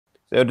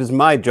So it is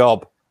my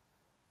job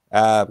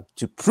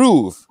to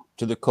prove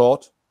to the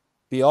court,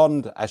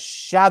 beyond a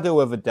shadow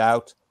of a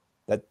doubt,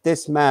 that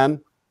this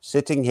man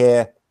sitting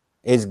here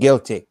is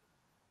guilty.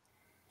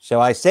 So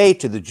I say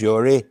to the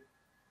jury,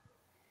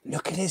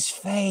 look at his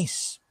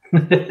face.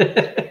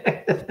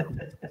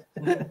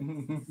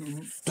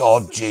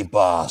 Dodgy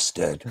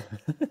bastard.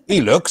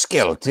 He looks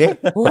guilty.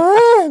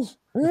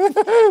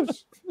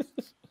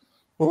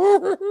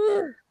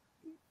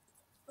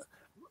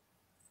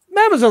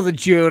 Members of the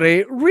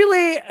jury,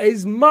 really,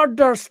 is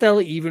murder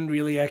still even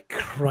really a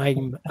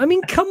crime? I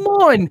mean, come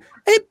on.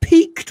 It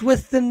peaked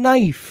with the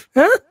knife.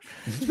 Huh?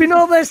 It's been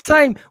all this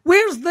time.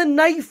 Where's the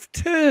knife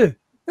to?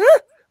 Huh?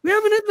 We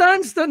haven't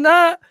advanced on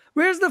that.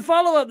 Where's the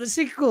follow-up, the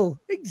sequel?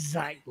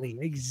 Exactly.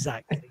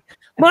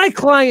 My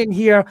client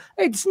here,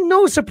 it's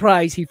no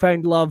surprise he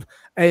found love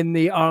in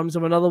the arms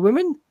of another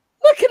woman.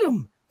 Look at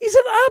him. He's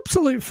an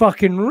absolute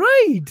fucking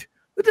ride.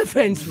 The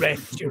defense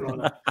rests, Your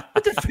Honor.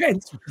 The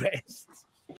defense rests.